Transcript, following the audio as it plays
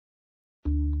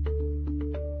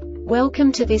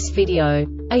Welcome to this video.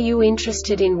 Are you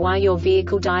interested in why your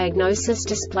vehicle diagnosis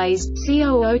displays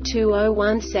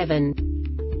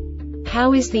C002017?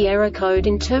 How is the error code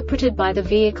interpreted by the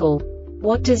vehicle?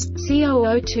 What does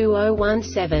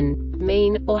C002017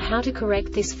 mean, or how to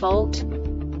correct this fault?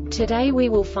 Today we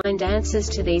will find answers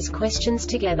to these questions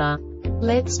together.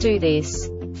 Let's do this.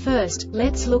 First,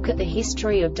 let's look at the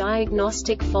history of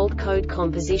diagnostic fault code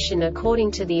composition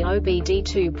according to the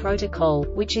OBD2 protocol,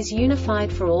 which is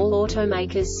unified for all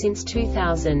automakers since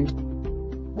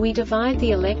 2000. We divide the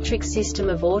electric system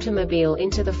of automobile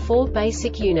into the four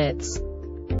basic units: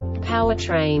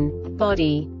 powertrain,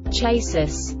 body,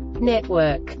 chassis,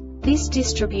 network. This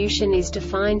distribution is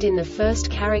defined in the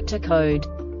first character code.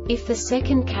 If the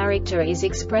second character is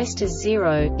expressed as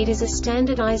 0, it is a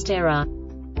standardized error.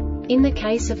 In the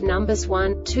case of numbers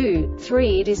 1, 2,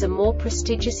 3, it is a more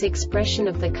prestigious expression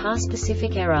of the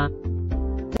car-specific error.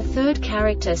 The third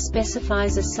character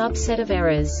specifies a subset of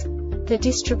errors. The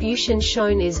distribution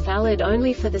shown is valid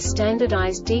only for the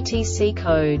standardized DTC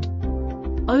code.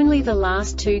 Only the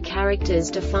last two characters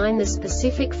define the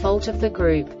specific fault of the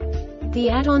group. The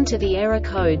add-on to the error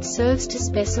code serves to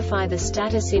specify the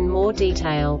status in more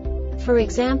detail. For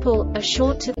example, a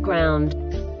short to the ground.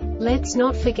 Let's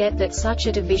not forget that such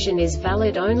a division is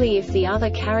valid only if the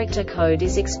other character code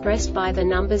is expressed by the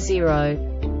number 0.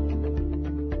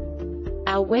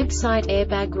 Our website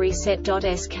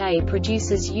airbagreset.sk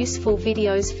produces useful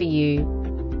videos for you.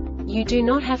 You do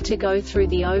not have to go through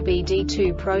the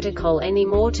OBD2 protocol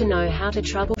anymore to know how to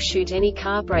troubleshoot any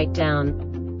car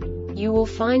breakdown. You will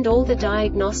find all the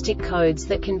diagnostic codes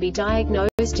that can be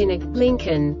diagnosed in a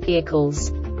Lincoln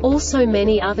vehicles. Also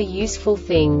many other useful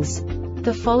things.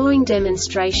 The following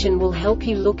demonstration will help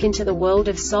you look into the world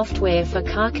of software for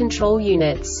car control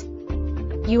units.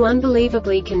 You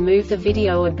unbelievably can move the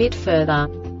video a bit further.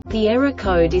 The error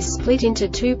code is split into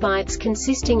 2 bytes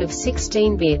consisting of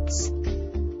 16 bits.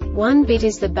 1 bit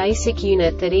is the basic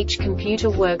unit that each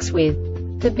computer works with.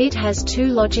 The bit has 2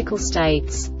 logical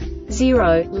states: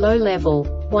 0, low level,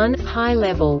 1, high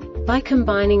level. By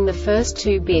combining the first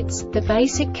 2 bits, the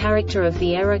basic character of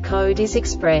the error code is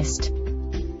expressed.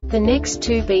 The next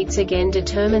 2 beats again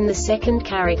determine the second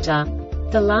character.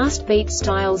 The last beat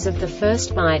styles of the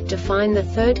first byte define the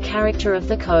third character of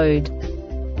the code.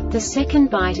 The second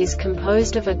byte is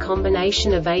composed of a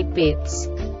combination of 8 bits.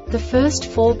 The first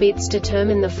 4 bits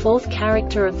determine the fourth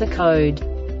character of the code.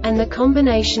 And the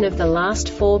combination of the last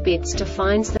 4 bits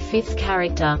defines the fifth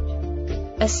character.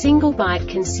 A single byte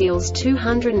conceals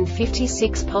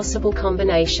 256 possible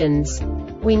combinations.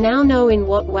 We now know in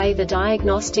what way the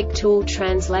diagnostic tool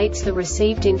translates the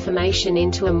received information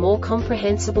into a more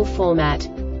comprehensible format.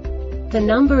 The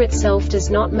number itself does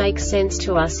not make sense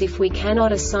to us if we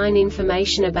cannot assign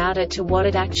information about it to what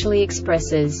it actually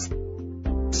expresses.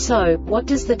 So, what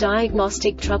does the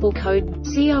diagnostic trouble code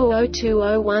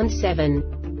C002017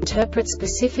 interpret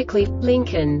specifically for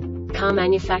Lincoln car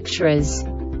manufacturers?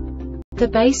 The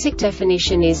basic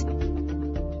definition is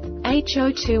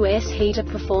HO2S heater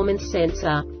performance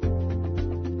sensor.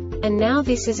 And now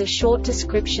this is a short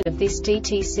description of this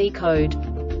DTC code.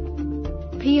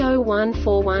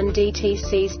 P0141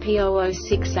 DTCs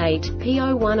P0068,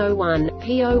 P0101,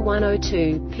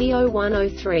 P0102,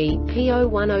 P0103,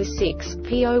 P0106,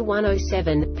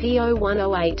 P0107,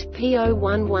 P0108,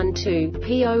 P0112,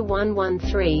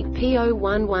 P0113,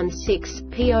 P0116,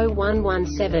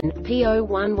 P0117,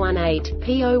 P0118,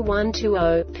 P0120,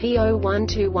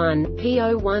 P0121,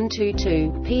 P0122,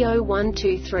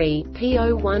 P0123,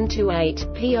 P0128,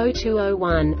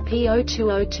 P0201,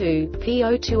 P0202,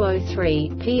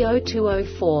 P0203,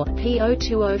 P0204,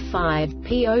 P0205,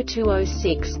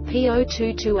 P0206,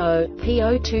 P0220,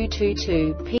 P0222,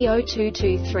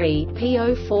 P0223,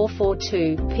 P0442,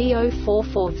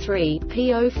 P0443,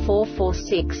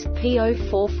 P0446,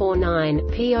 P0449,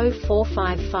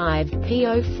 P0455,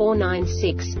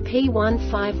 P0496,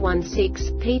 P1516,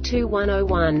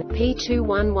 P2101,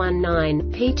 P2119,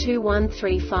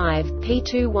 P2135,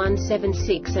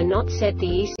 P2176 are not set.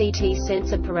 The ECT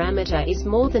sensor parameter is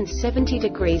more than 70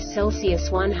 degrees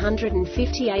Celsius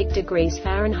 158 degrees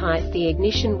Fahrenheit. The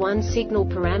ignition 1 signal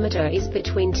parameter is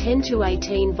between 10 to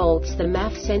 18 volts. The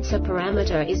MAF sensor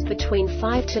parameter is between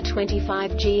 5 to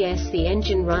 25 Gs. The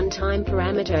engine runtime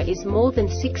parameter is more than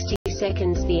 60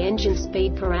 seconds. The engine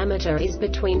speed parameter is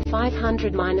between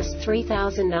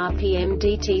 500–3000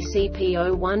 RPM.DTC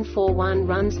P0141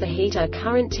 runs the heater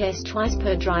current test twice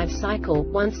per drive cycle.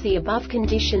 Once the above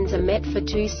conditions are met for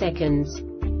 2 seconds.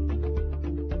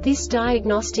 This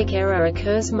diagnostic error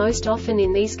occurs most often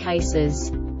in these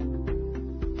cases.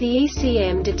 The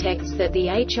ECM detects that the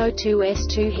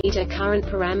HO2S2 heater current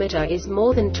parameter is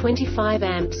more than 25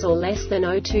 amps or less than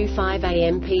 0.25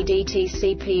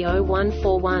 AMP/DTC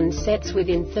P0141 sets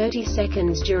within 30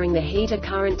 seconds during the heater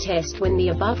current test. When the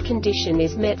above condition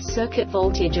is met, circuit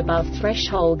voltage above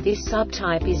threshold. This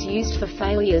subtype is used for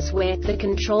failures where the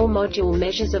control module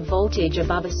measures a voltage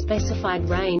above a specified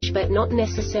range but not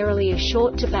necessarily a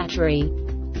short to battery.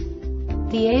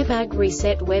 The Airbag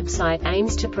Reset website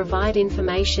aims to provide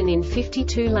information in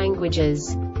 52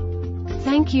 languages.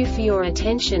 Thank you for your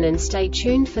attention and stay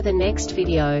tuned for the next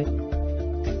video.